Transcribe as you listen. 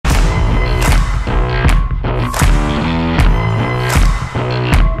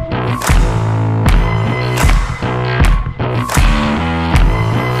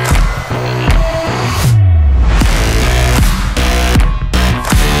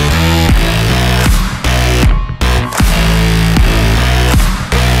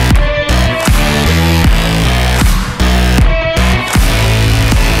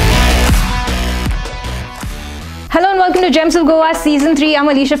Gems of Goa Season 3. I'm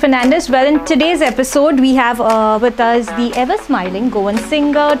Alisha Fernandes. Well, in today's episode, we have with us the ever-smiling Goan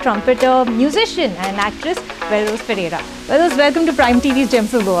singer, trumpeter, musician and actress, Velrose Pereira. Velrose, welcome to Prime TV's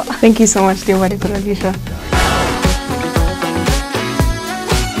Gems of Goa. Thank you so much, dear Alisha.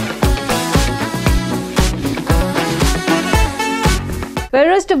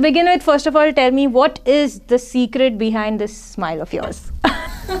 Velrose, to begin with, first of all, tell me, what is the secret behind this smile of yours?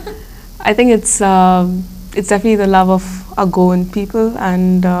 I think it's definitely the love of our Goan people,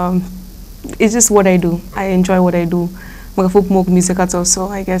 and it's just what I do. I enjoy what I do. Music also,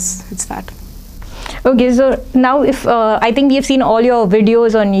 I guess it's that. Okay, so now if I think we have seen all your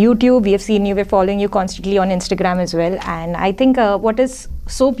videos on YouTube, we have seen you, we're following you constantly on Instagram as well, and I think what is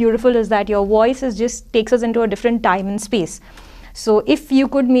so beautiful is that your voice is just takes us into a different time and space. So if you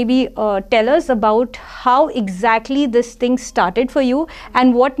could maybe tell us about how exactly this thing started for you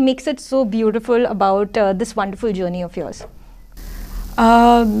and what makes it so beautiful about this wonderful journey of yours.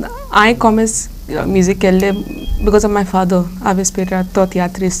 I commence music because of my father. I was Pereira,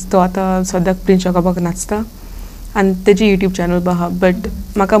 theatrist, Sadak PRIMEGOA nachta, and teji YouTube channel baha. But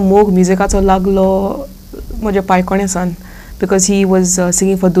maka mog music acho laglo moje paikone san because he was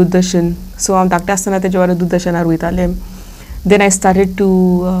singing for Doordarshan. So am dakta astana tejawara Doordarshan aruitale. Then I started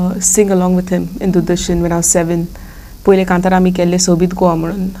to sing along with him in Doordarshan when I was 7. Poile kantara mi kelle sobit go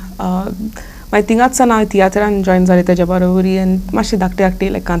amrun. My tingat san I theater and join zare tejabaruri and mashi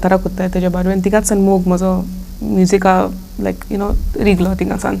dakte like kantara kutta tejabaru and tingat san mog mazo musica like riglo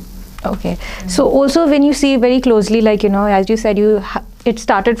tingat san. Okay, so also when you see very closely, like as you said, it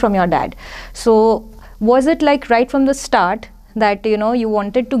started from your dad. So was it like right from the start that you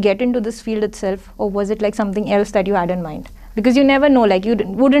wanted to get into this field itself, or was it like something else that you had in mind? Because you never know, like you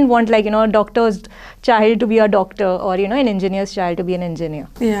wouldn't want like a doctor's child to be a doctor, or an engineer's child to be an engineer.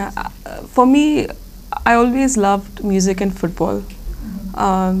 Yeah, for me, I always loved music and football.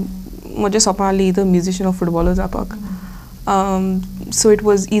 Mujhe sapna li either musician or footballer zapak. So it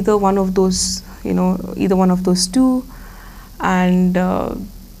was either one of those, either one of those two, and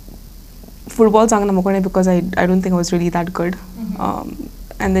football sangna mokone because I don't think I was really that good.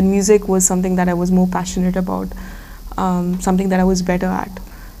 And then music was something that I was more passionate about. Something that I was better at,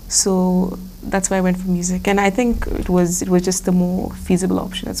 so that's why I went for music, and I think it was just the more feasible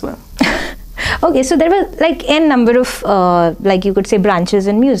option as well. Okay, so there were like n number of like you could say branches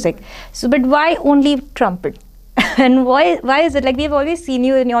in music. So, but why only trumpet? And why is it like we have always seen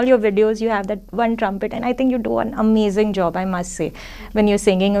you in all your videos? You have that one trumpet, and I think you do an amazing job, I must say, when you're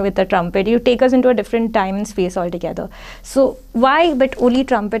singing with the trumpet. You take us into a different time and space altogether. So why but only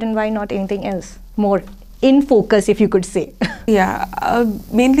trumpet, and why not anything else more in focus, if you could say? Yeah,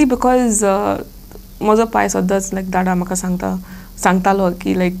 mainly because moza pais others like dada maka sangta lo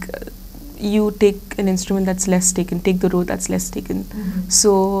ki like you take an instrument that's less taken, take the road that's less taken.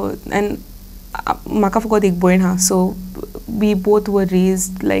 So and maka forgot ek boy ha. So we both were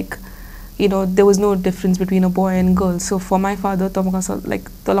raised like there was no difference between a boy and girl. So for my father, to maka like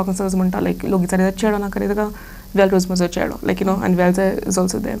to lokan sa munta like logi chare chero na kare daga Velrose moza chero like and Velrose is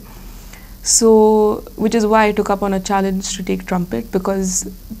also there. So, which is why I took up on a challenge to take trumpet, because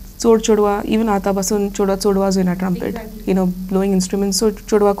chod chodwa, even aata basun chodwa chodwa zo na trumpet, blowing instruments, so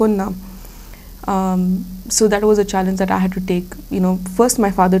chodwa kon na. So that was a challenge that I had to take. First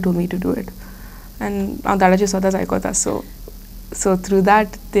my father told me to do it, and dadaji swata zaikota. So through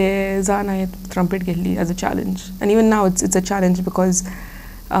that, there's a trumpet gelli as a challenge, and even now it's a challenge because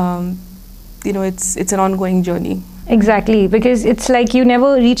it's an ongoing journey. Exactly, because it's like you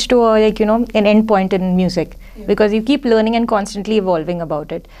never reach to a, an end point in music, because you keep learning and constantly evolving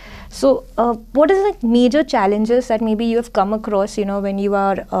about it. So what is the major challenges that maybe you have come across when you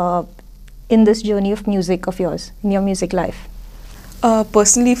are in this journey of music of yours, in your music life?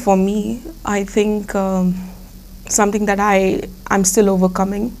 Personally for me, I think something that I'm still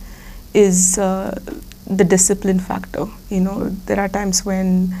overcoming is the discipline factor. There are times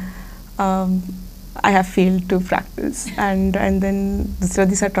when I have failed to practice, and then this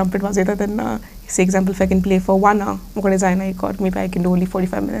trumpet was then say example, if I can play for 1 hour, or maybe I can do only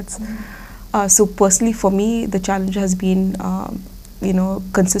 45 minutes. So personally for me, the challenge has been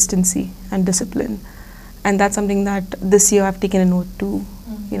consistency and discipline, and that's something that this year I've taken a note to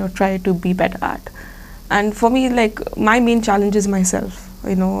try to be better at. And for me, like, my main challenge is myself,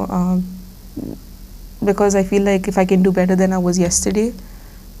 because I feel like if I can do better than I was yesterday,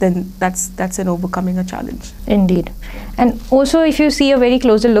 then that's an overcoming a challenge. Indeed. And also, if you see a very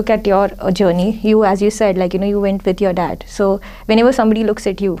closer look at your journey, you, as you said, like, you went with your dad. So whenever somebody looks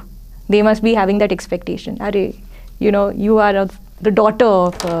at you, they must be having that expectation. Are, you are a the daughter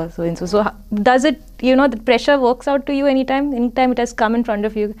of so and so. So does it, the pressure works out to you anytime it has come in front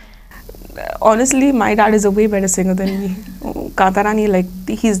of you? Honestly, my dad is a way better singer than me. Kantarani, like,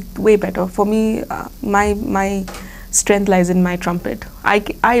 he's way better. For me, my strength lies in my trumpet.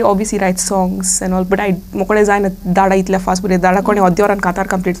 I obviously write songs and all, but I mokore zaina dada itla fast bude dada kone odyoran katar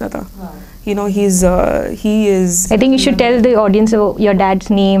complete zata. He is. I think you should tell the audience your dad's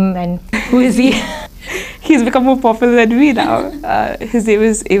name and who is he. He's become more popular than me now. His name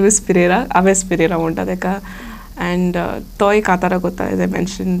is Pereira. Aves Pereira monta deka. And toy katara gota, as I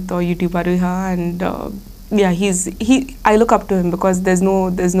mentioned, toy YouTuber ha, and yeah, I look up to him because there's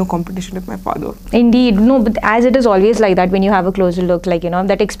no competition with my father. Indeed, no, but as it is always like that when you have a closer look, like,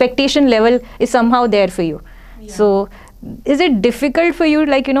 that expectation level is somehow there for you. Yeah. So is it difficult for you,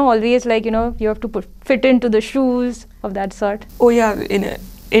 like, always, like, you have to fit into the shoes of that sort? Oh yeah,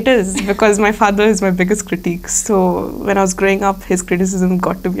 it is, because my father is my biggest critique. So when I was growing up, his criticism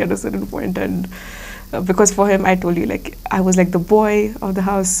got to me at a certain point, and because for him, I told you, like, I was like the boy of the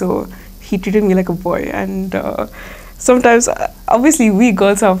house, so he treated me like a boy. And sometimes, obviously, we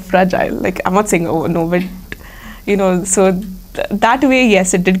girls are fragile. Like, I'm not saying, oh no, but so that way,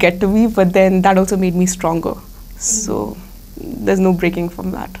 yes, it did get to me, but then that also made me stronger. So there's no breaking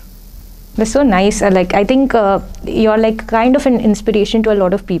from that. That's so nice. Like, I think you're like kind of an inspiration to a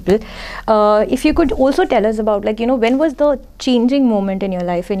lot of people. If you could also tell us about, like, when was the changing moment in your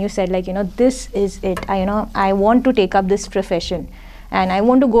life when you said, like, this is it. I want to take up this profession and I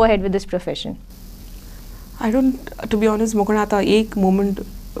want to go ahead with this profession. I don't, to be honest, Mokonata, ek moment.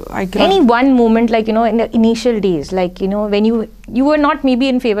 Any one moment, like, in the initial days, like, when you were not maybe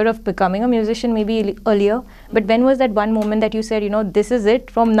in favor of becoming a musician maybe earlier, but when was that one moment that you said, this is it,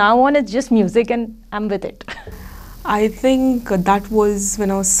 from now on it's just music and I'm with it? I think that was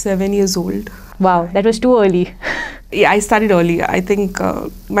when I was 7 years old. Wow, that was too early. Yeah, I started early. I think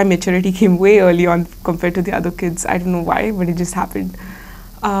my maturity came way early on compared to the other kids. I don't know why, but it just happened.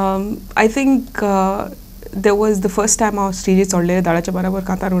 I think there was the first time I was stage Orle Dadacha Barabar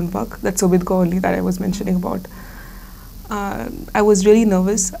Katar Unpak, that's Sobidko only that I was mentioning about. I was really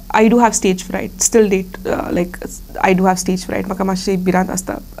nervous. I do have stage fright, still date, like, I do have stage fright. Makamashi Birant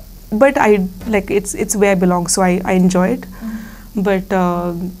Asta. But it's where I belong, so I enjoy it. But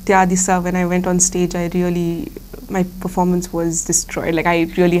Tiadisa, when I went on stage, my performance was destroyed. Like, I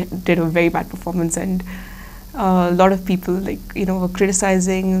really did a very bad performance, and a lot of people, like, were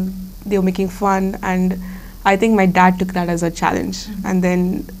criticizing, they were making fun, and I think my dad took that as a challenge. And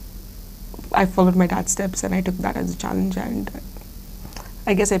then I followed my dad's steps and I took that as a challenge, and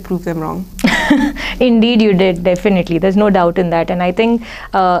I guess I proved them wrong. Indeed you did, definitely. There's no doubt in that. And I think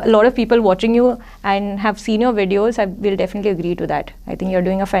a lot of people watching you and have seen your videos will definitely agree to that. I think you're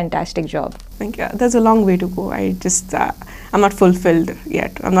doing a fantastic job. Thank you. There's a long way to go. I'm not fulfilled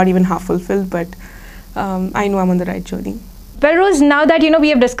yet. I'm not even half fulfilled, but I know I'm on the right journey. Velrose, now that we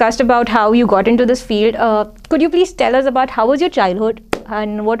have discussed about how you got into this field, could you please tell us about how was your childhood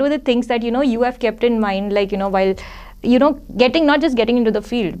and what were the things that you have kept in mind, like while not just getting into the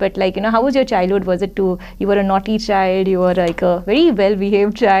field, but like how was your childhood? Was it you were a naughty child, you were like a very well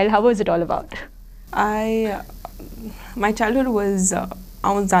behaved child? How was it all about? My childhood was I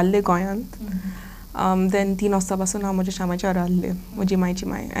was zalle goyan. Then 3 वाजतापासून माझ्या शामाच्या राहिले माझी मायची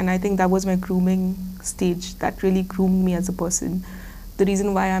my, and I think that was my grooming stage that really groomed me as a person. The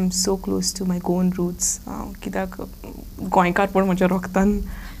reason why I'm so close to my Goan roots, कित्याक गोंयकारपण म्हज्या रक्तान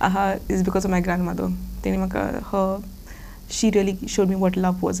is because of my grandmother. तेणी म्हाका she really showed me what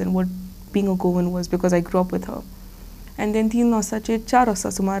love was and what being a Goan was, because I grew up with her. And then 3 वाजताचे 4 वाजता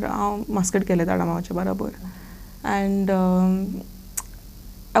सुमार हांव mascot केलें दाडा मावाच्या बराबर, and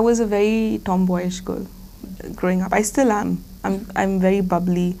I was a very tomboyish girl growing up. I still am. I'm very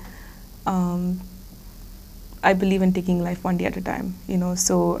bubbly. I believe in taking life one day at a time,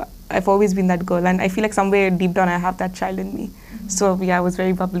 so I've always been that girl, and I feel like somewhere deep down I have that child in me. So yeah, I was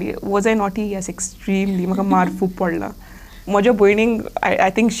very bubbly. Was I naughty? Yes, extremely. Maka marfu padla. Mojo boining, I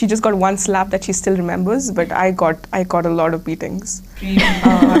think she just got one slap that she still remembers, but I got a lot of beatings.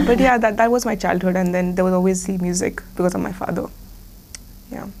 But yeah, that was my childhood, and then there was always the music because of my father.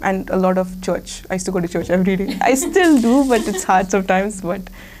 Yeah, and a lot of church. I used to go to church every day. I still do, but it's hard sometimes. But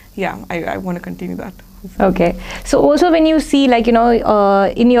yeah, I want to continue that. Okay. So also when you see, like, in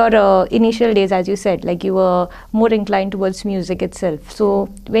your initial days, as you said, like you were more inclined towards music itself. So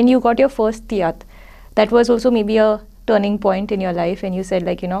when you got your first tiyat, that was also maybe a turning point in your life, and you said,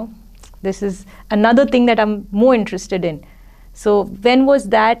 like, this is another thing that I'm more interested in. So when was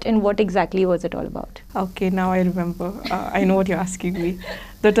that, and what exactly was it all about? Okay, now I remember. I know what you're asking me.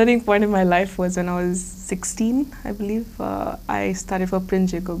 The turning point in my life was when I was 16, I believe. I started for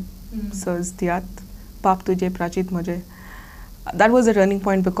PRIMEGOA. So it's Diyat, Pap Tujhe, Prachit Mujhe. That was a turning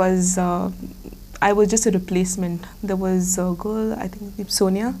point because I was just a replacement. There was a girl, I think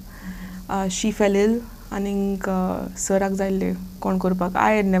Sonia. She fell ill. I think I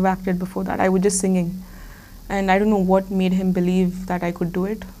had never acted before that. I was just singing. And I don't know what made him believe that I could do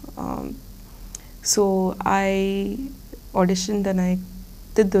it. So I auditioned and I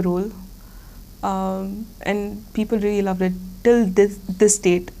did the role. And people really loved it. Till this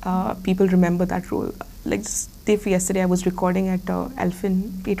date, people remember that role. Like just day for yesterday, I was recording at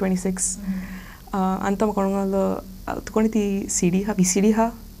Elfin A26.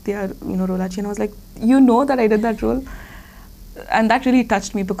 They are, Rolachi, and I was like, that I did that role. And that really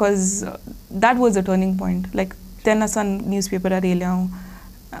touched me because that was a turning point. Like, then asan newspaper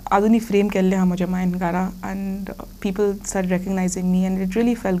aduni frame and people started recognizing me, and it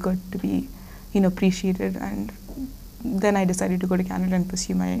really felt good to be, appreciated. And then I decided to go to Canada and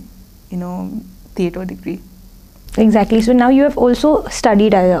pursue my, theatre degree. Exactly. So now you have also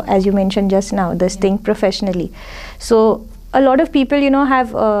studied, as you mentioned just now, this thing professionally. So a lot of people,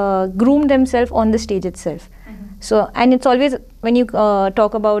 have groomed themselves on the stage itself. So, and it's always, when you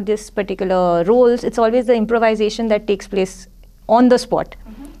talk about this particular roles, it's always the improvisation that takes place on the spot.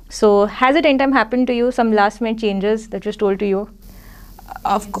 So, has it any time happened to you, some last minute changes that was told to you?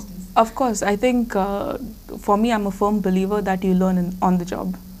 Of course. I think for me, I'm a firm believer that you learn on the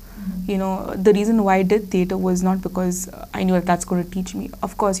job. The reason why I did theatre was not because I knew that that's going to teach me.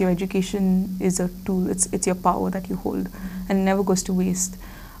 Of course, your education is a tool. It's your power that you hold, and it never goes to waste.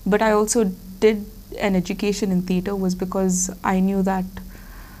 But I also did an education in theatre was because I knew that,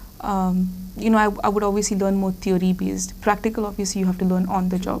 I would obviously learn more theory-based. Practical, obviously, you have to learn on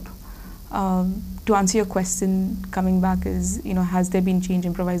the job. To answer your question, coming back is, has there been change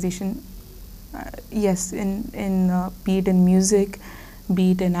improvisation? Yes, be it in music,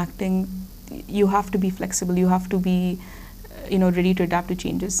 be it in acting, you have to be flexible. You have to be, ready to adapt to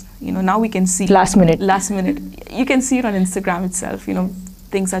changes. Now we can see last minute. You can see it on Instagram itself.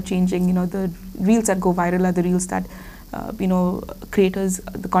 Things are changing. The reels that go viral are the reels that, creators,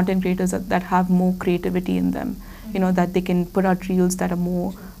 the content creators that have more creativity in them. That they can put out reels that are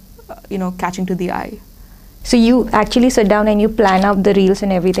more, catching to the eye. So you actually sit down and you plan out the reels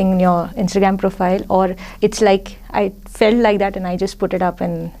and everything in your Instagram profile, or it's like, I felt like that and I just put it up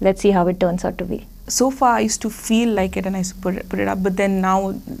and let's see how it turns out to be? So far, I used to feel like it and I used to put it up, but then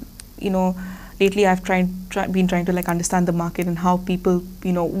now, lately I've been trying to understand the market and how people,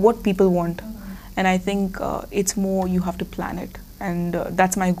 what people want. And I think it's more you have to plan it. And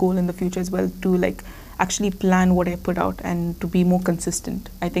that's my goal in the future as well, to actually plan what I put out and to be more consistent.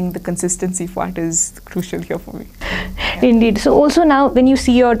 I think the consistency part is crucial here for me. Yeah. Indeed. So also now when you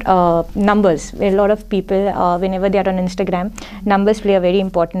see your numbers, a lot of people, whenever they are on Instagram, numbers play a very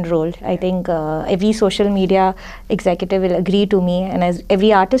important role. I think every social media executive will agree to me, and as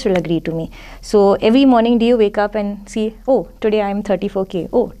every artist will agree to me. So every morning do you wake up and see, oh, today I'm 34K,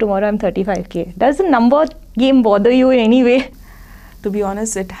 oh, tomorrow I'm 35K. Does the number game bother you in any way? To be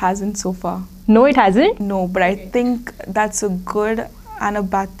honest, it hasn't so far. No, it hasn't? No, but I think that's a good and a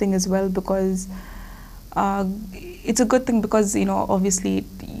bad thing as well, because it's a good thing because, obviously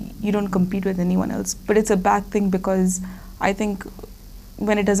you don't compete with anyone else. But it's a bad thing because I think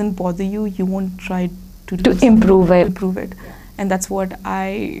when it doesn't bother you, you won't try to improve it. Yeah. And that's what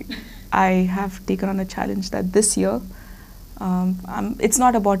I have taken on a challenge, that this year, it's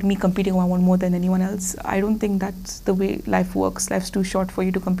not about me competing one more than anyone else. I don't think that's the way life works. Life's too short for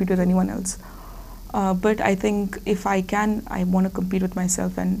you to compete with anyone else. But I think if I can, I want to compete with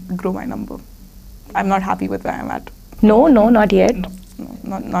myself and grow my number. I'm not happy with where I'm at. No, not yet.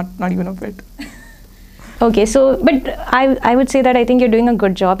 No, not even a bit. Okay, so, but I would say that I think you're doing a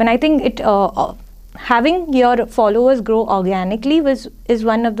good job, and I think it having your followers grow organically is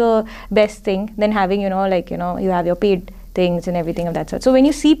one of the best thing than having, you have your paid things and everything of that sort. So when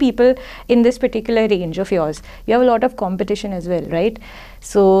you see people in this particular range of yours, you have a lot of competition as well, right?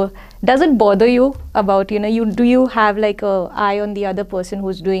 So does it bother you about, do you have a eye on the other person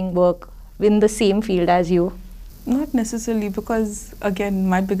who's doing work in the same field as you? Not necessarily, because again,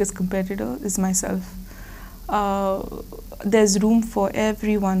 my biggest competitor is myself. There's room for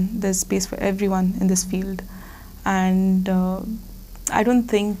everyone, there's space for everyone in this field, and I don't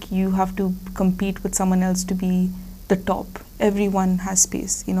think you have to compete with someone else to be the top. Everyone has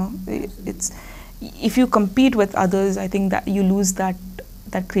space, it's, if you compete with others, I think that you lose that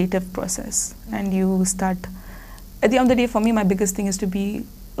creative process, and you start at the end of the day, for me, my biggest thing is to be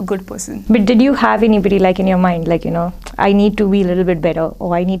a good person. But did you have anybody like in your mind, like, you know, I need to be a little bit better,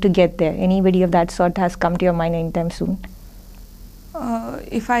 or I need to get there? Anybody of that sort has come to your mind anytime soon?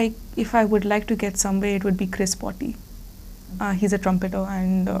 If I would like to get somewhere, it would be Chris Potty. He's a trumpeter,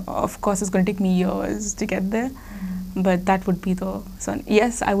 and of course, it's going to take me years to get there. But that would be the son.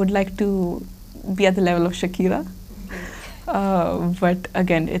 Yes, I would like to be at the level of Shakira. But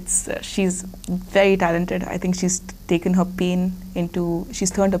again, she's very talented. I think she's taken her pain she's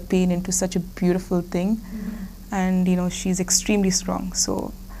turned her pain into such a beautiful thing. And, you know, she's extremely strong.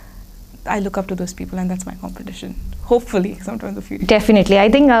 So I look up to those people, and that's my competition. Hopefully, sometime in the future. Definitely. I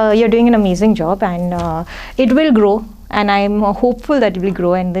think you're doing an amazing job, and it will grow. And I'm hopeful that it will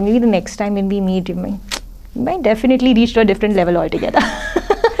grow. And then maybe the next time when we meet, you might definitely reach to a different level altogether.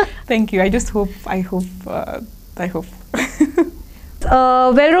 Thank you. I hope.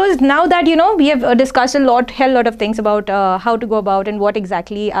 Velrose, now that, you know, we have discussed hell lot of things about how to go about and what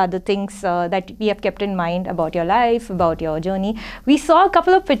exactly are the things that we have kept in mind about your life, about your journey. We saw a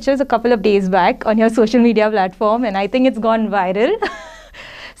couple of pictures a couple of days back on your social media platform, and I think it's gone viral.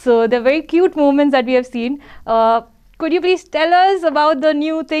 So they're very cute moments that we have seen. Could you please tell us about the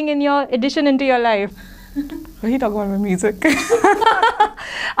new thing in your addition into your life? Are you talking about my music?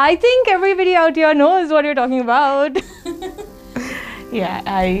 I think everybody out here knows what you're talking about. Yeah,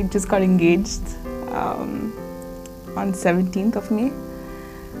 I just got engaged on 17th of May,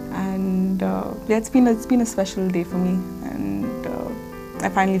 and yeah, it's been a special day for me, and I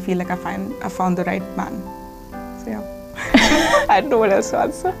finally feel like I found the right man. So yeah, I don't know what else to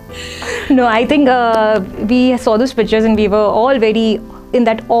answer. No, I think we saw those pictures and we were all very in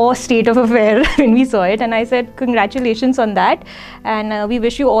that awe state of affair when we saw it, and I said congratulations on that, and we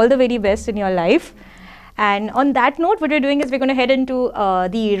wish you all the very best in your life. And on that note, what we're doing is we're going to head into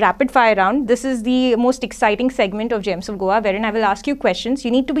the rapid fire round. This is the most exciting segment of Gems of Goa, wherein I will ask you questions.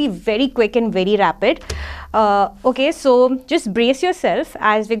 You need to be very quick and very rapid. Okay, so just brace yourself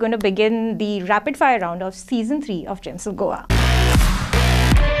as we're going to begin the rapid fire round of season 3 of Gems of Goa.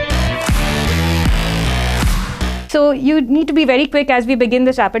 So you need to be very quick as we begin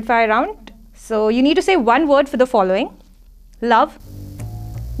this rapid fire round. So you need to say one word for the following: love,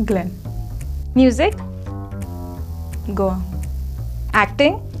 Glenn, music, Goa,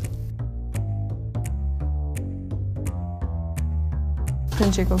 acting,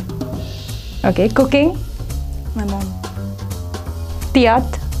 PRIMEGOA, okay, cooking, my mom,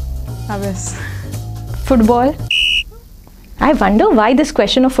 theatre, Avis, football. I wonder why this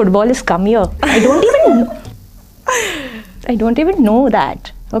question of football has come here. I don't even know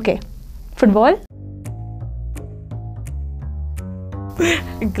that. Okay, football,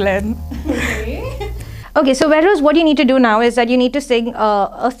 Glenn. Okay, so Velrose, what you need to do now is that you need to sing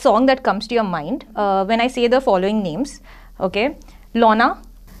a song that comes to your mind when I say the following names. Okay, Lorna,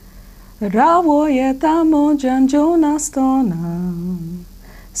 Rawojeta mojanjo na stona,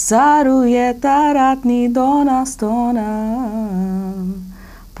 sarujeta ratni dona stona,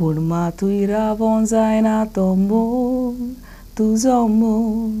 purma tuira vonzai na tomog, tu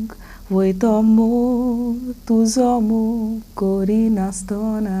zomog, voi tomog, tu zomog, kori na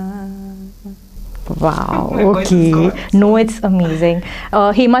stona. wow, okay. No, it's amazing.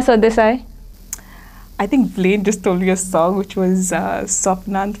 Hema Sardesai. I think Blaine just told me a song which was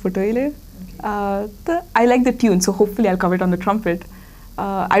Sopnant Futoile. I like the tune, so hopefully I'll cover it on the trumpet.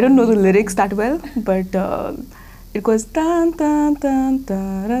 I don't know the lyrics that well, but it goes tan tan tan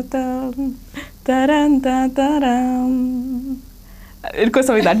taratam taran tan taram. It goes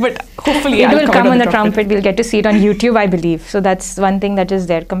something like that, but hopefully It will come on the trumpet. We'll get to see it on YouTube, I believe. So that's one thing that is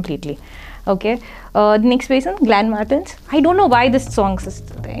there completely. Okay. The next person, Glenn Martins. I don't know why this song is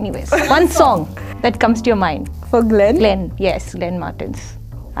there. Anyways, one song that comes to your mind. For Glenn? Glenn, yes, Glenn Martins.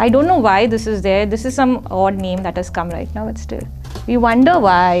 I don't know why this is there. This is some odd name that has come right now, but still. We wonder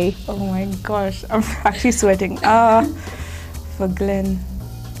why. Oh my gosh, I'm actually sweating. For Glenn.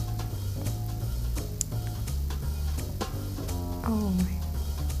 Oh my.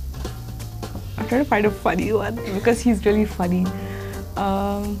 I'm trying to find a funny one because he's really funny.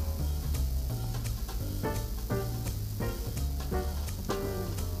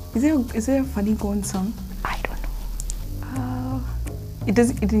 Is there a funny Goan song? I don't know.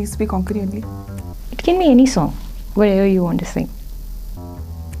 It needs to be Konkani only. It can be any song, whatever you want to sing.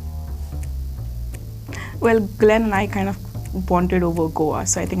 Well, Glenn and I kind of bonded over Goa,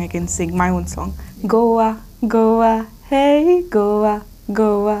 so I think I can sing my own song. Goa, Goa, hey Goa,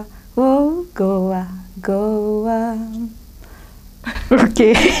 Goa, oh Goa, Goa.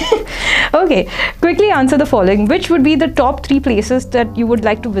 Okay. Okay. Quickly answer the following. Which would be the top 3 places that you would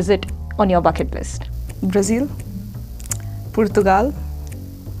like to visit on your bucket list? Brazil, Portugal.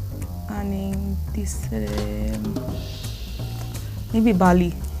 And tisre maybe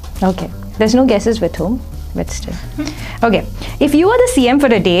Bali. Okay. There's no guesses with whom, but still. Okay. If you were the CM for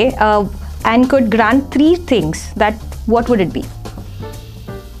a day and could grant 3 things, what would it be?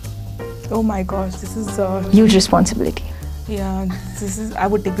 Oh my gosh, this is a huge responsibility. Yeah, I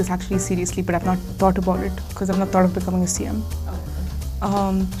would take this actually seriously, but I've not thought about it because I've not thought of becoming a CM.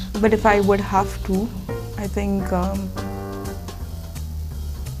 But if I would have to, I think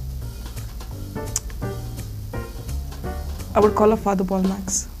I would call up Father Paul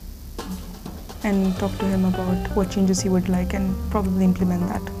Max and talk to him about what changes he would like and probably implement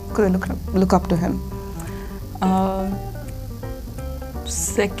that because I look up to him.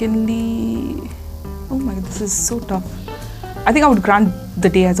 Secondly, oh my God, this is so tough. I think I would grant the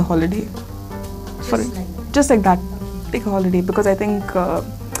day as a holiday. Just like that, take a holiday because I think a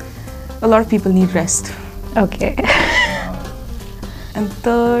lot of people need rest. Okay. And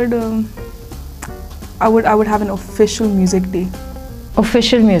third, I would have an official music day.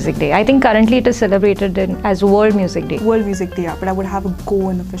 Official Music Day. I think currently it is celebrated as World Music Day. World Music Day, yeah, but I would have a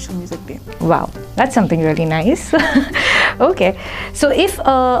Goan official music day. Wow, that's something really nice. Okay, so if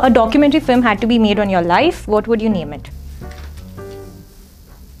a documentary film had to be made on your life, what would you name it?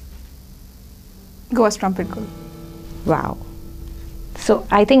 Goa's Trumpet Girl. Wow. So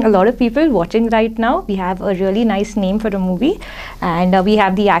I think a lot of people watching right now, we have a really nice name for the movie, and we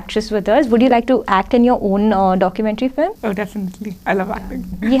have the actress with us. Would you like to act in your own documentary film? Oh, definitely. I love acting.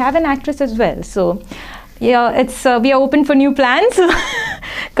 We have an actress as well. So yeah, we are open for new plans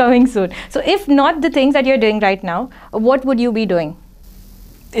coming soon. So if not the things that you're doing right now, what would you be doing?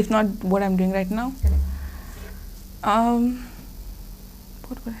 If not what I'm doing right now?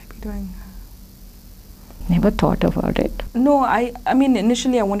 What would I be doing? Never thought about it. No, I mean,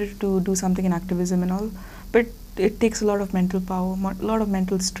 initially I wanted to do something in activism and all, but it takes a lot of mental power, a lot of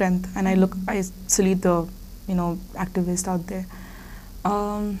mental strength, and I salute the, activists out there.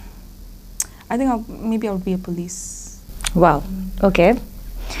 I think maybe I would be a police. Wow. Okay.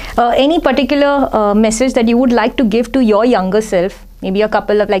 Any particular message that you would like to give to your younger self, maybe a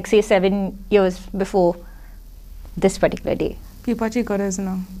couple of, like, say, 7 years before this particular day? Pipachi karas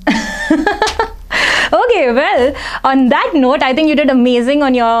na. Okay, well, on that note, I think you did amazing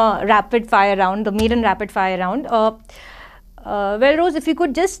on your rapid fire round, the maiden rapid fire round. Velrose, if you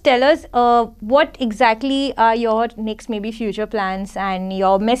could just tell us what exactly are your next maybe future plans and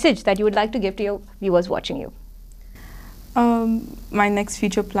your message that you would like to give to your viewers watching you. My next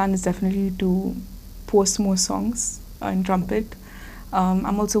future plan is definitely to post more songs in trumpet.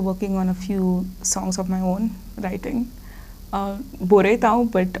 I'm also working on a few songs of my own writing.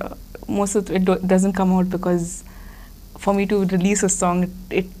 But most of it doesn't come out because for me to release a song,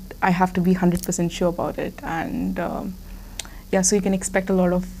 I have to be 100% sure about it. And yeah, so you can expect a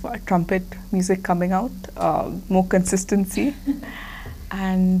lot of trumpet music coming out, more consistency,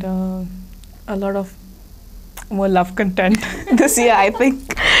 and a lot of more love content this year, I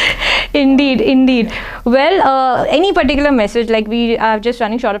think. Indeed, indeed. Well, any particular message, like we are just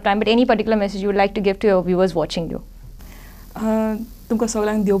running short of time, but any particular message you would like to give to your viewers watching you? Tumka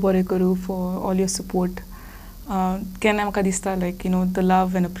sagalang dev bore karu for all your support. Kenna maka dista, like, the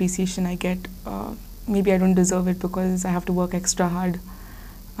love and appreciation I get. Maybe I don't deserve it because I have to work extra hard.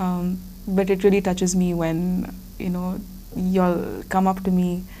 But it really touches me when, y'all come up to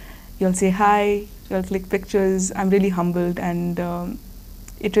me, you'll say hi, you'll click pictures. I'm really humbled, and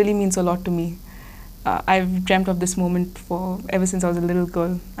it really means a lot to me. I've dreamt of this moment ever since I was a little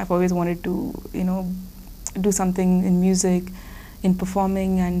girl. I've always wanted to, do something in music, in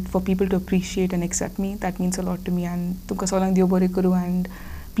performing, and for people to appreciate and accept me. That means a lot to me. And tumka solang dio bore karu, and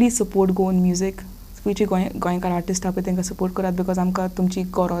please support Goan music. Fuichi goinkar artist ape tenka support karat because amka tumchi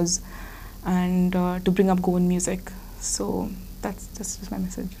koros, and to bring up Goan music. So that's just my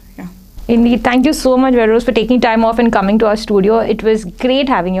message. Yeah. Indeed. Thank you so much, Velrose, for taking time off and coming to our studio. It was great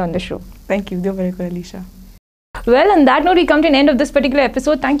having you on the show. Thank you. Dio bore karu, Alisha. Well, on that note, we come to an end of this particular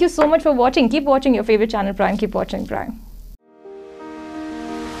episode. Thank you so much for watching. Keep watching your favorite channel, Prime. Keep watching Prime.